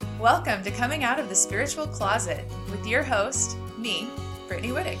Welcome to Coming Out of the Spiritual Closet with your host, me, Brittany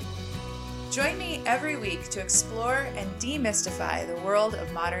Wittig. Join me every week to explore and demystify the world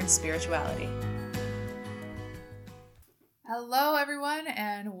of modern spirituality. Hello, everyone,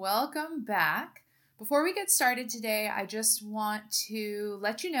 and welcome back. Before we get started today, I just want to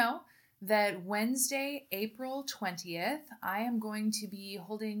let you know that Wednesday, April 20th, I am going to be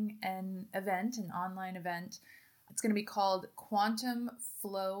holding an online event. It's going to be called Quantum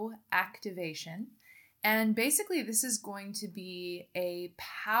Flow Activation. And basically, this is going to be a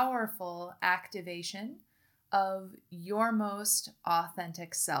powerful activation of your most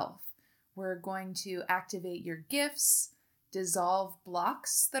authentic self. We're going to activate your gifts, dissolve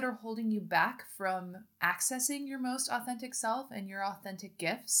blocks that are holding you back from accessing your most authentic self and your authentic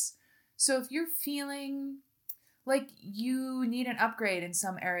gifts. So if you're feeling like you need an upgrade in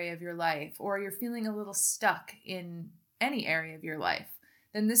some area of your life, or you're feeling a little stuck in any area of your life,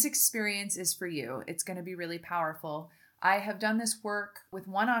 then this experience is for you. It's going to be really powerful. I have done this work with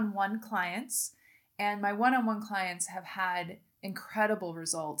one-on-one clients, and my one-on-one clients have had incredible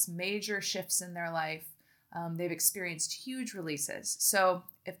results, major shifts in their life. They've experienced huge releases. So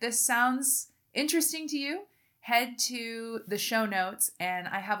if this sounds interesting to you, head to the show notes and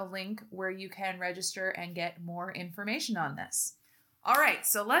I have a link where you can register and get more information on this. All right,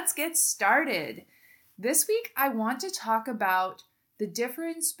 so let's get started. This week, I want to talk about the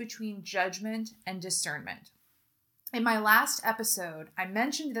difference between judgment and discernment. In my last episode, I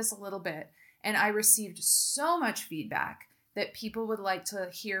mentioned this a little bit, and I received so much feedback that people would like to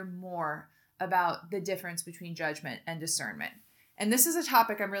hear more about the difference between judgment and discernment. And this is a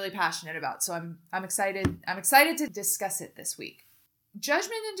topic I'm really passionate about, so I'm excited to discuss it this week.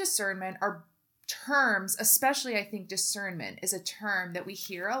 Judgment and discernment are terms, especially I think discernment is a term that we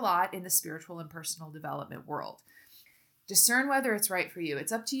hear a lot in the spiritual and personal development world. Discern whether it's right for you.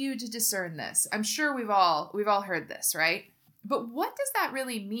 It's up to you to discern this. I'm sure we've all heard this, right? But what does that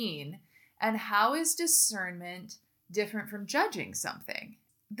really mean? And how is discernment different from judging something?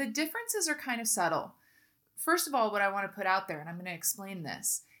 The differences are kind of subtle. First of all, what I want to put out there, and I'm going to explain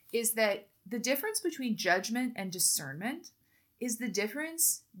this, is that the difference between judgment and discernment is the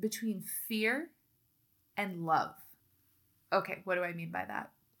difference between fear and love. Okay, what do I mean by that?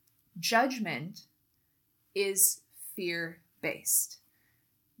 Judgment is fear-based.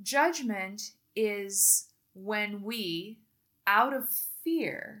 Judgment is when we, out of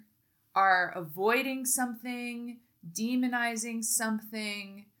fear, are avoiding something, demonizing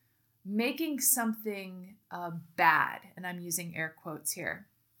something, making something bad, and I'm using air quotes here.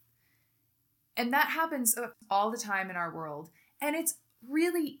 And that happens all the time in our world, and it's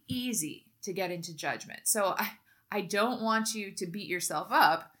really easy to get into judgment. So I don't want you to beat yourself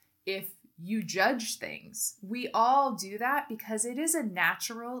up if you judge things. We all do that because it is a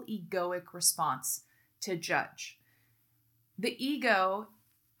natural egoic response to judge. The ego,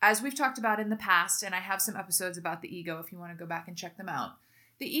 as we've talked about in the past, and I have some episodes about the ego if you want to go back and check them out,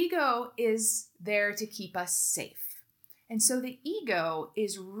 the ego is there to keep us safe. And so the ego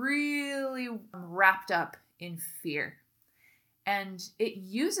is really wrapped up in fear. And it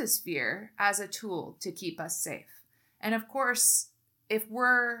uses fear as a tool to keep us safe. And of course, if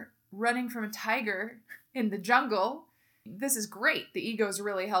we're running from a tiger in the jungle, this is great. The ego is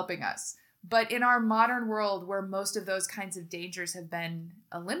really helping us. But in our modern world where most of those kinds of dangers have been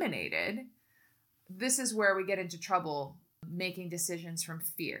eliminated, this is where we get into trouble making decisions from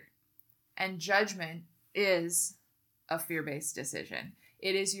fear. And judgment is a fear-based decision.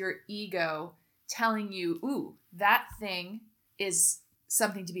 It is your ego telling you, ooh, that thing is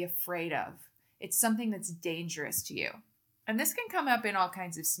something to be afraid of. It's something that's dangerous to you. And this can come up in all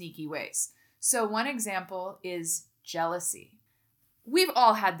kinds of sneaky ways. So one example is jealousy. We've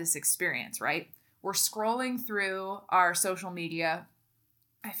all had this experience, right? We're scrolling through our social media.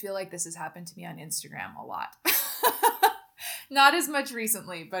 I feel like this has happened to me on Instagram a lot. Not as much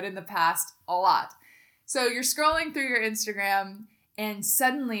recently, but in the past, a lot. So you're scrolling through your Instagram and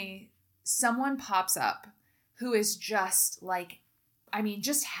suddenly someone pops up who is just like,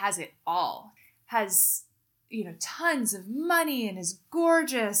 just has it all. Has, tons of money and is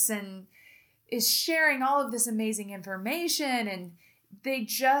gorgeous and is sharing all of this amazing information. And they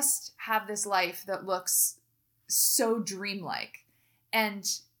just have this life that looks so dreamlike. And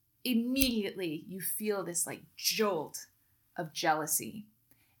immediately you feel this like jolt of jealousy,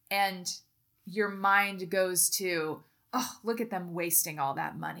 and your mind goes to, oh, look at them wasting all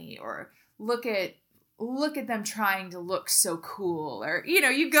that money, or look at them trying to look so cool, or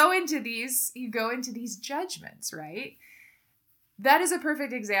you go into these judgments, right? That is a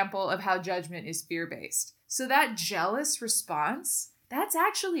perfect example of how judgment is fear-based. So that jealous response, that's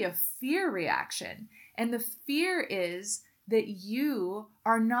actually a fear reaction. And the fear is that you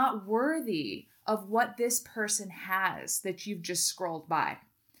are not worthy of what this person has that you've just scrolled by.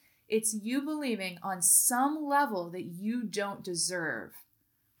 It's you believing on some level that you don't deserve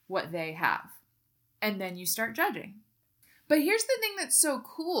what they have. And then you start judging. But here's the thing that's so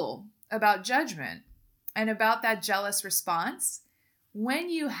cool about judgment and about that jealous response. When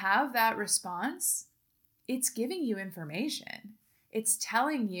you have that response, it's giving you information. It's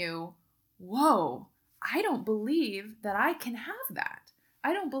telling you, whoa, I don't believe that I can have that.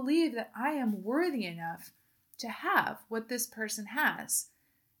 I don't believe that I am worthy enough to have what this person has.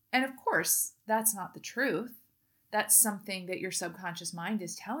 And of course, that's not the truth. That's something that your subconscious mind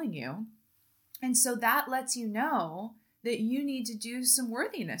is telling you. And so that lets you know that you need to do some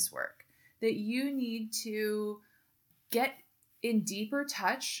worthiness work, that you need to get in deeper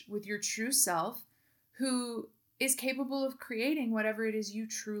touch with your true self, who is capable of creating whatever it is you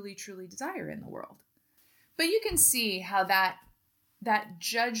truly, truly desire in the world. But you can see how that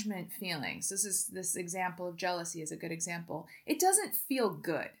judgment feelings, this example of jealousy is a good example. It doesn't feel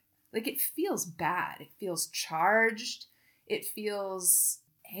good. Like, it feels bad. It feels charged. It feels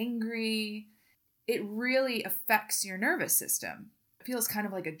angry. It really affects your nervous system. It feels kind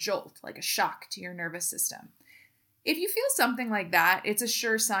of like a jolt, like a shock to your nervous system. If you feel something like that, it's a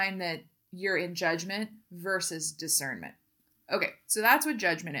sure sign that you're in judgment versus discernment. Okay, so that's what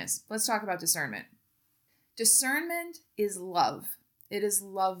judgment is. Let's talk about discernment. Discernment is love. It is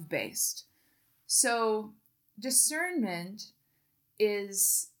love-based. So discernment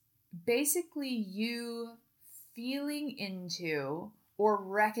is basically you feeling into or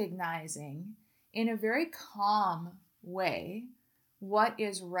recognizing in a very calm way what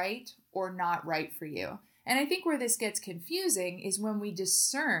is right or not right for you. And I think where this gets confusing is when we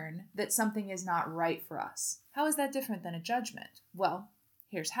discern that something is not right for us. How is that different than a judgment? Well,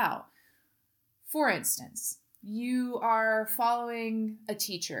 here's how. For instance, you are following a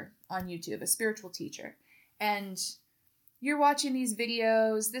teacher on YouTube, a spiritual teacher, and you're watching these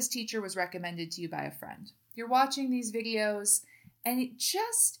videos. This teacher was recommended to you by a friend. You're watching these videos and it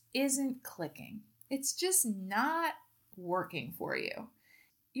just isn't clicking. It's just not working for you.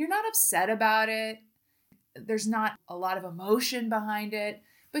 You're not upset about it. There's not a lot of emotion behind it,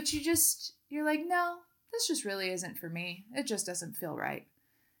 but you're like, no, this just really isn't for me. It just doesn't feel right.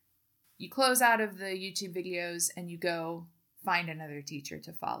 You close out of the YouTube videos and you go find another teacher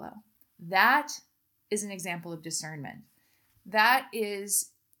to follow. That is an example of discernment. That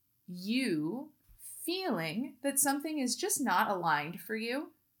is you feeling that something is just not aligned for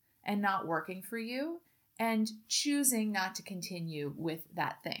you and not working for you and choosing not to continue with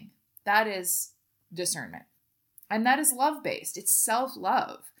that thing. That is discernment. And that is love-based. It's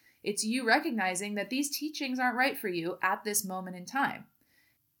self-love. It's you recognizing that these teachings aren't right for you at this moment in time.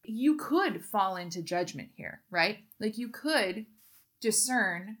 You could fall into judgment here, right? Like, you could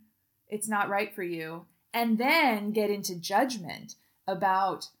discern it's not right for you and then get into judgment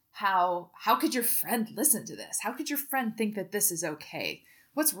about how could your friend listen to this? How could your friend think that this is okay?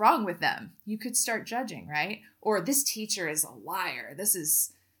 What's wrong with them? You could start judging, right? Or this teacher is a liar. This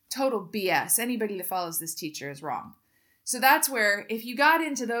is total BS. Anybody that follows this teacher is wrong. So that's where, if you got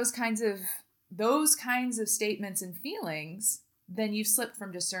into those kinds of statements and feelings, then you've slipped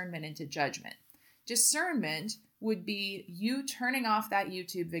from discernment into judgment. Discernment would be you turning off that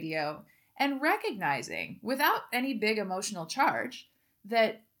YouTube video and recognizing, without any big emotional charge,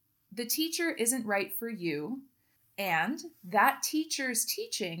 that the teacher isn't right for you, and that teacher's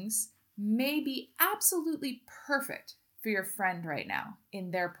teachings may be absolutely perfect for your friend right now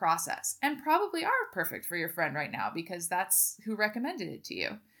in their process, and probably are perfect for your friend right now because that's who recommended it to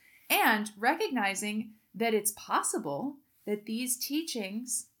you. And recognizing that it's possible that these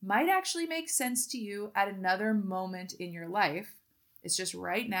teachings might actually make sense to you at another moment in your life. It's just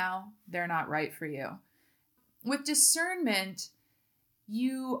right now, they're not right for you. With discernment,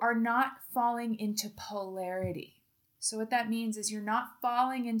 you are not falling into polarity. So what that means is you're not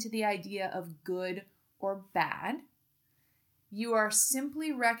falling into the idea of good or bad. You are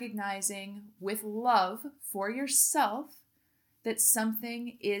simply recognizing with love for yourself that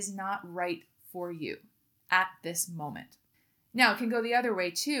something is not right for you at this moment. Now, it can go the other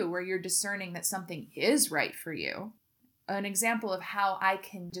way too, where you're discerning that something is right for you. An example of how I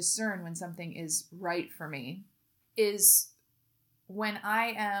can discern when something is right for me is when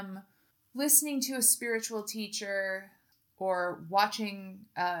I am listening to a spiritual teacher or watching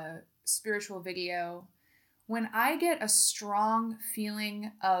a spiritual video. When I get a strong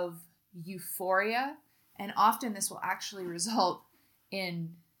feeling of euphoria, and often this will actually result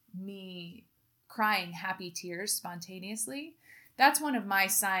in me crying happy tears spontaneously. That's one of my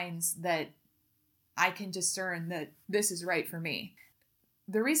signs that I can discern that this is right for me.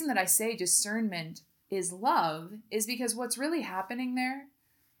 The reason that I say discernment is love is because what's really happening there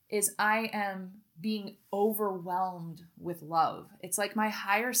is I am being overwhelmed with love. It's like my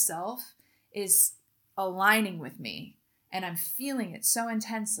higher self is aligning with me, and I'm feeling it so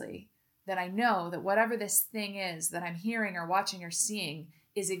intensely that I know that whatever this thing is that I'm hearing or watching or seeing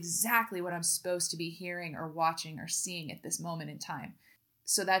is exactly what I'm supposed to be hearing or watching or seeing at this moment in time.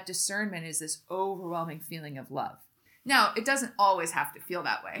 So that discernment is this overwhelming feeling of love. Now, it doesn't always have to feel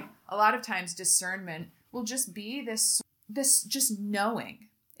that way. A lot of times discernment will just be this just knowing.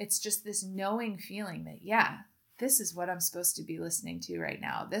 It's just this knowing feeling that, yeah, this is what I'm supposed to be listening to right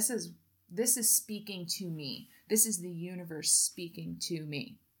now. This is speaking to me. This is the universe speaking to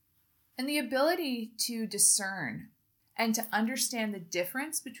me. And the ability to discern and to understand the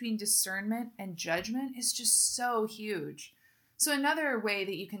difference between discernment and judgment is just so huge. So another way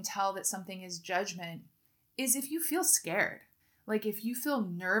that you can tell that something is judgment is if you feel scared. Like if you feel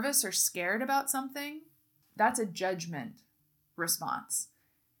nervous or scared about something, that's a judgment response.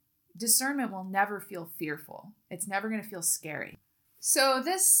 Discernment will never feel fearful. It's never going to feel scary. So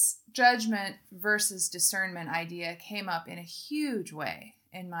this judgment versus discernment idea came up in a huge way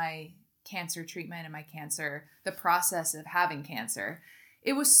in my cancer treatment and the process of having cancer.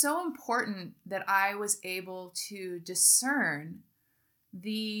 It was so important that I was able to discern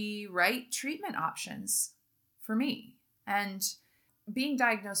the right treatment options for me. And being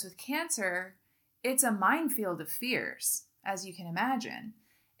diagnosed with cancer, it's a minefield of fears, as you can imagine.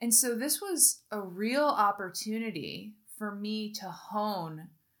 And so this was a real opportunity for me to hone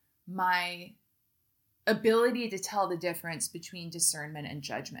my ability to tell the difference between discernment and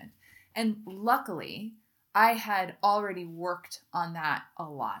judgment. And luckily, I had already worked on that a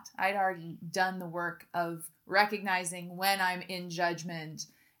lot. I'd already done the work of recognizing when I'm in judgment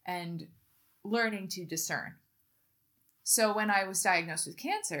and learning to discern. So when I was diagnosed with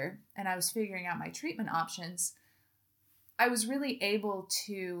cancer and I was figuring out my treatment options, I was really able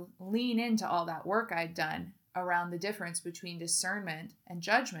to lean into all that work I'd done around the difference between discernment and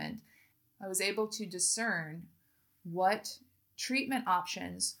judgment. I was able to discern what treatment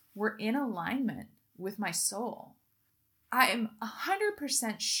options were in alignment with my soul. I am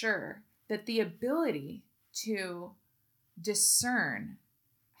 100% sure that the ability to discern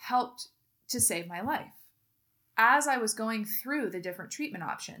helped to save my life. As I was going through the different treatment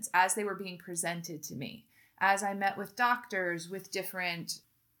options, as they were being presented to me, as I met with doctors, with different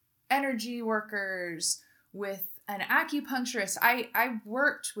energy workers, with an acupuncturist, I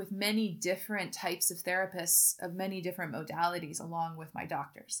worked with many different types of therapists of many different modalities along with my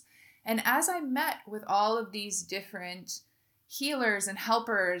doctors. And as I met with all of these different healers and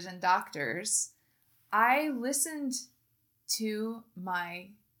helpers and doctors, I listened to my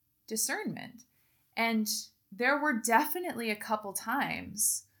discernment. And there were definitely a couple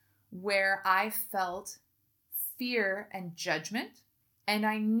times where I felt fear and judgment. And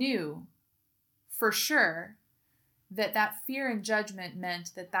I knew for sure that that fear and judgment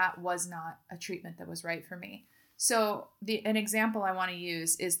meant that that was not a treatment that was right for me. So an example I want to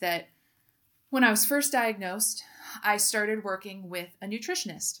use is that when I was first diagnosed, I started working with a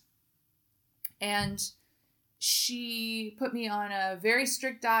nutritionist. And she put me on a very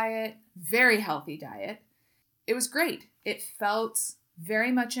strict diet, very healthy diet. It was great. It felt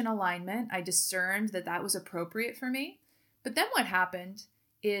very much in alignment. I discerned that that was appropriate for me. But then what happened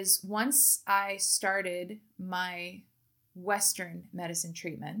is once I started my Western medicine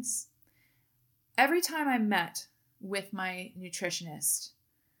treatments, every time I met with my nutritionist,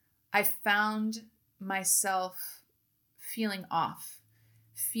 I found myself feeling off,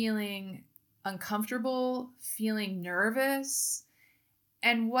 feeling uncomfortable, feeling nervous.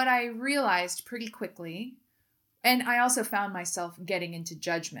 And what I realized pretty quickly, and I also found myself getting into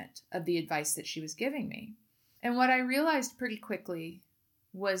judgment of the advice that she was giving me. And what I realized pretty quickly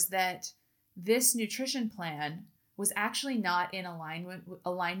was that this nutrition plan was actually not in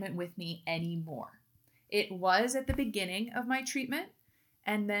alignment with me anymore. It was at the beginning of my treatment,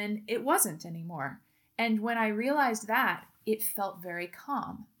 and then it wasn't anymore. And when I realized that, it felt very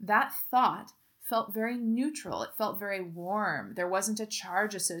calm. That thought felt very neutral. It felt very warm. There wasn't a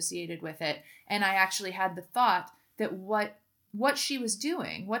charge associated with it. And I actually had the thought that what she was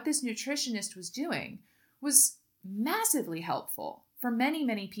doing, what this nutritionist was doing, was massively helpful for many,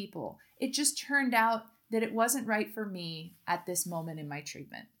 many people. It just turned out that it wasn't right for me at this moment in my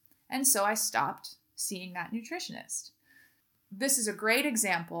treatment. And so I stopped seeing that nutritionist. This is a great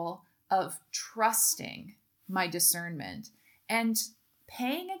example of trusting my discernment and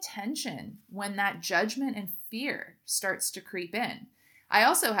paying attention when that judgment and fear starts to creep in. I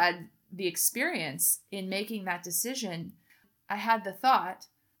also had the experience in making that decision. I had the thought,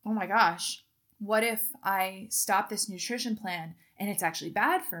 oh my gosh, what if I stop this nutrition plan and it's actually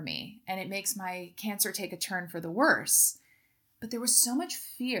bad for me and it makes my cancer take a turn for the worse? But there was so much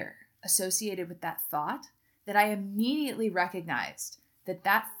fear associated with that thought that I immediately recognized that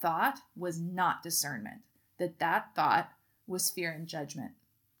that thought was not discernment, that thought was fear and judgment.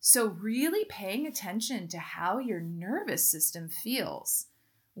 So really paying attention to how your nervous system feels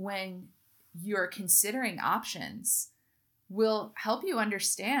when you're considering options will help you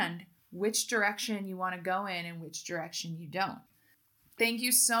understand which direction you want to go in and which direction you don't. Thank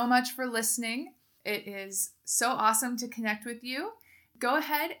you so much for listening. It is so awesome to connect with you. Go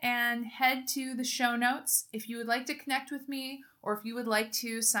ahead and head to the show notes if you would like to connect with me, or if you would like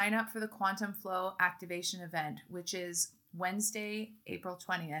to sign up for the Quantum Flow Activation event, which is Wednesday, April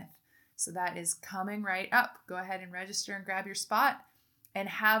 20th. So that is coming right up. Go ahead and register and grab your spot, and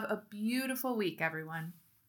have a beautiful week, everyone.